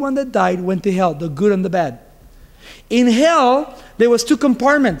 everyone that died went to hell, the good and the bad. In hell, there was 2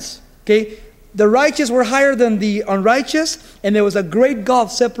 compartments. Okay? The righteous were higher than the unrighteous, and there was a great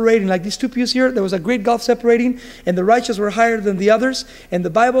gulf separating, like these 2 pews here, there was a great gulf separating, and the righteous were higher than the others. And the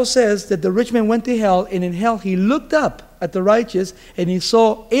Bible says that the rich man went to hell, and in hell he looked up at the righteous, and he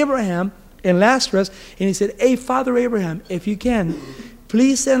saw Abraham and Lazarus, and he said, "Hey, Father Abraham, if you can,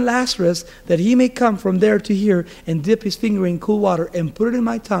 please send Lazarus that he may come from there to here and dip his finger in cool water and put it in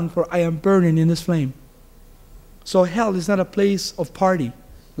my tongue, for I am burning in this flame." So hell is not a place of party,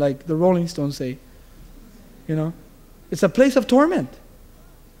 like the Rolling Stones say. You know, it's a place of torment.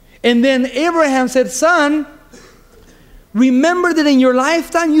 And then Abraham said, "Son, remember that in your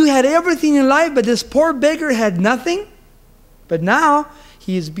lifetime you had everything in life, but this poor beggar had nothing. But now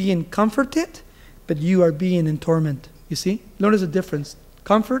he is being comforted, but you are being in torment." You see? Notice the difference.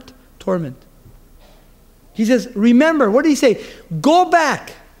 Comfort, torment. He says, remember, what did he say? Go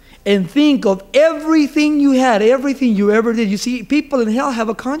back and think of everything you had, everything you ever did. You see, people in hell have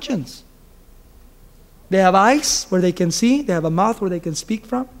a conscience. They have eyes where they can see. They have a mouth where they can speak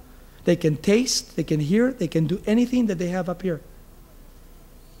from. They can taste. They can hear. They can do anything that they have up here.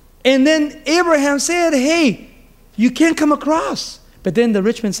 And then Abraham said, "Hey, You can't come across. But then the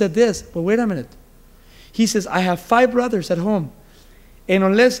rich man said this, well, wait a minute. He says, I have 5 brothers at home. And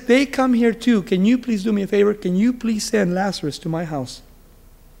unless they come here too, can you please do me a favor? Can you please send Lazarus to my house?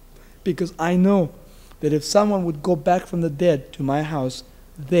 Because I know that if someone would go back from the dead to my house,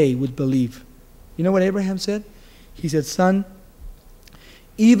 they would believe. You know what Abraham said? He said, son,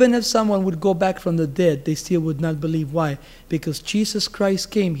 even if someone would go back from the dead, they still would not believe. Why? Because Jesus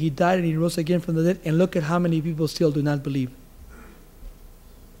Christ came, He died and He rose again from the dead, and look at how many people still do not believe.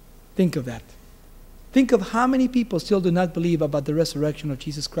 Think of that. Think of how many people still do not believe about the resurrection of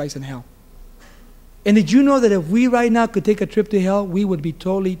Jesus Christ and hell. And did you know that if we right now could take a trip to hell, we would be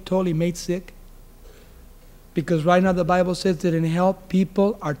totally made sick? Because right now the Bible says that in hell,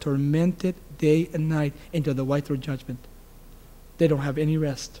 people are tormented day and night until the white throne judgment. They don't have any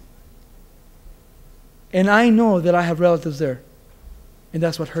rest. And I know that I have relatives there. And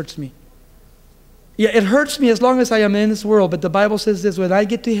that's what hurts me. Yeah, it hurts me as long as I am in this world. But the Bible says this, when I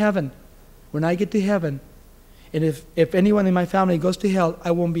get to heaven, and if anyone in my family goes to hell,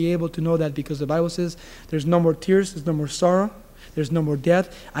 I won't be able to know that, because the Bible says there's no more tears, there's no more sorrow, there's no more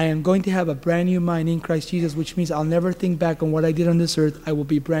death. I am going to have a brand new mind in Christ Jesus, which means I'll never think back on what I did on this earth. I will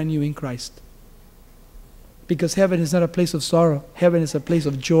be brand new in Christ. Because heaven is not a place of sorrow. Heaven is a place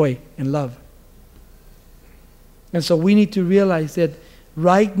of joy and love. And so we need to realize that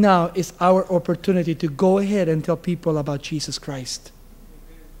right now is our opportunity to go ahead and tell people about Jesus Christ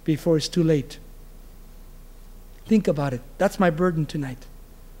before it's too late. Think about it. That's my burden tonight.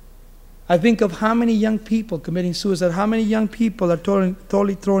 I think of how many young people committing suicide, how many young people are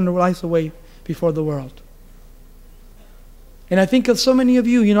totally throwing their lives away before the world. And I think of so many of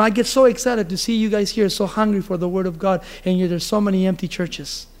you, I get so excited to see you guys here so hungry for the Word of God, and yet there's so many empty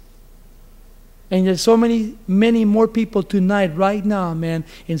churches. And there's so many more people right now, man,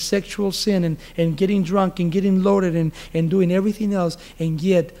 in sexual sin and getting drunk and getting loaded and doing everything else. And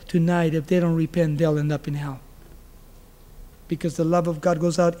yet tonight, if they don't repent, they'll end up in hell. Because the love of God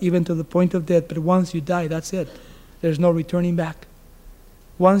goes out even to the point of death. But once you die, that's it. There's no returning back.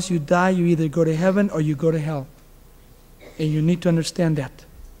 Once you die, you either go to heaven or you go to hell. And you need to understand that.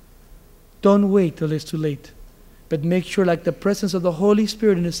 Don't wait till it's too late. But make sure, like the presence of the Holy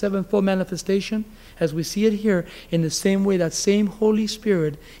Spirit in the sevenfold manifestation, as we see it here, in the same way that same Holy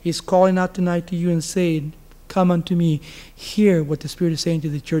Spirit is calling out tonight to you and saying, come unto me. Hear what the Spirit is saying to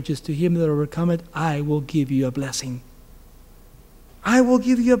the churches. To him that overcometh, I will give you a blessing. I will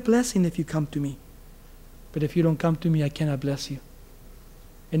give you a blessing if you come to me. But if you don't come to me, I cannot bless you.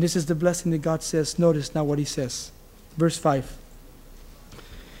 And this is the blessing that God says. Notice now what He says. Verse 5.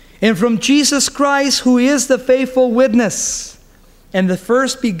 And from Jesus Christ, who is the faithful witness and the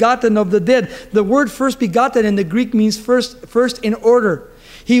first begotten of the dead. The word first begotten in the Greek means first in order.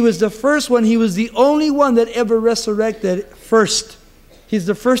 He was the first one. He was the only one that ever resurrected first. He's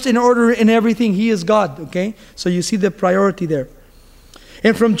the first in order in everything. He is God, okay? So you see the priority there.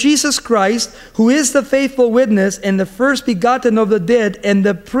 And from Jesus Christ, who is the faithful witness and the first begotten of the dead and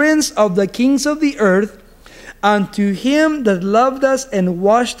the prince of the kings of the earth, unto him that loved us and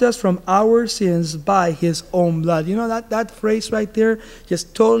washed us from our sins by his own blood. You know that phrase right there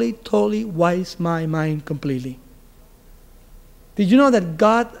just totally wipes my mind completely. Did you know that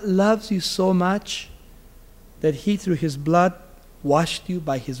God loves you so much that He, through His blood, washed you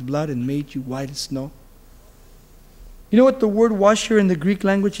by His blood and made you white as snow? You know what the word wash here in the Greek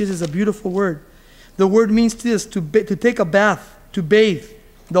language is? It's a beautiful word. The word means this, to take a bath, to bathe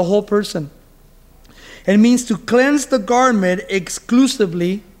the whole person. It means to cleanse the garment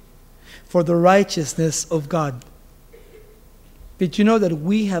exclusively for the righteousness of God. Did you know that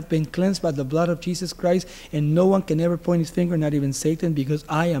we have been cleansed by the blood of Jesus Christ, and no one can ever point his finger, not even Satan, because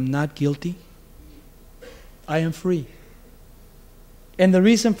I am not guilty? I am free. And the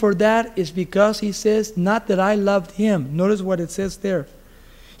reason for that is because He says, not that I loved Him. Notice what it says there.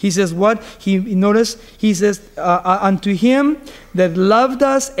 He says what? He says, unto Him that loved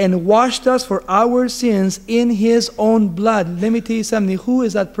us and washed us for our sins in His own blood. Let me tell you something. Who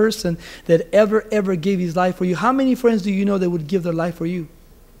is that person that ever gave his life for you? How many friends do you know that would give their life for you?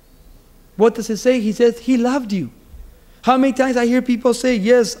 What does it say? He says He loved you. How many times I hear people say,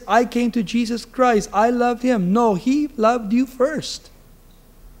 yes, I came to Jesus Christ. I loved Him. No, He loved you first.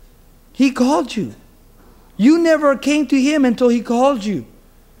 He called you. You never came to Him until He called you.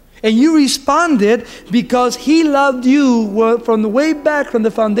 And you responded because He loved you from the way back, from the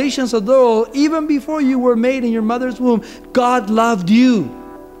foundations of the world, even before you were made in your mother's womb. God loved you.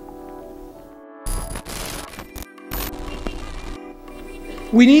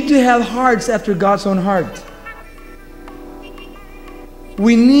 We need to have hearts after God's own heart.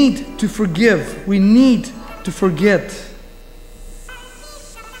 We need to forgive. We need to forget.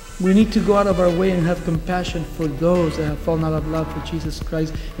 We need to go out of our way and have compassion for those that have fallen out of love for Jesus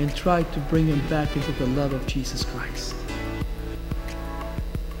Christ and try to bring them back into the love of Jesus Christ.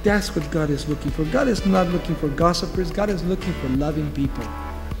 That's what God is looking for. God is not looking for gossipers. God is looking for loving people.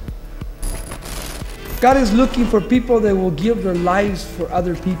 God is looking for people that will give their lives for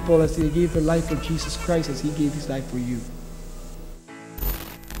other people as they gave their life for Jesus Christ, as He gave His life for you.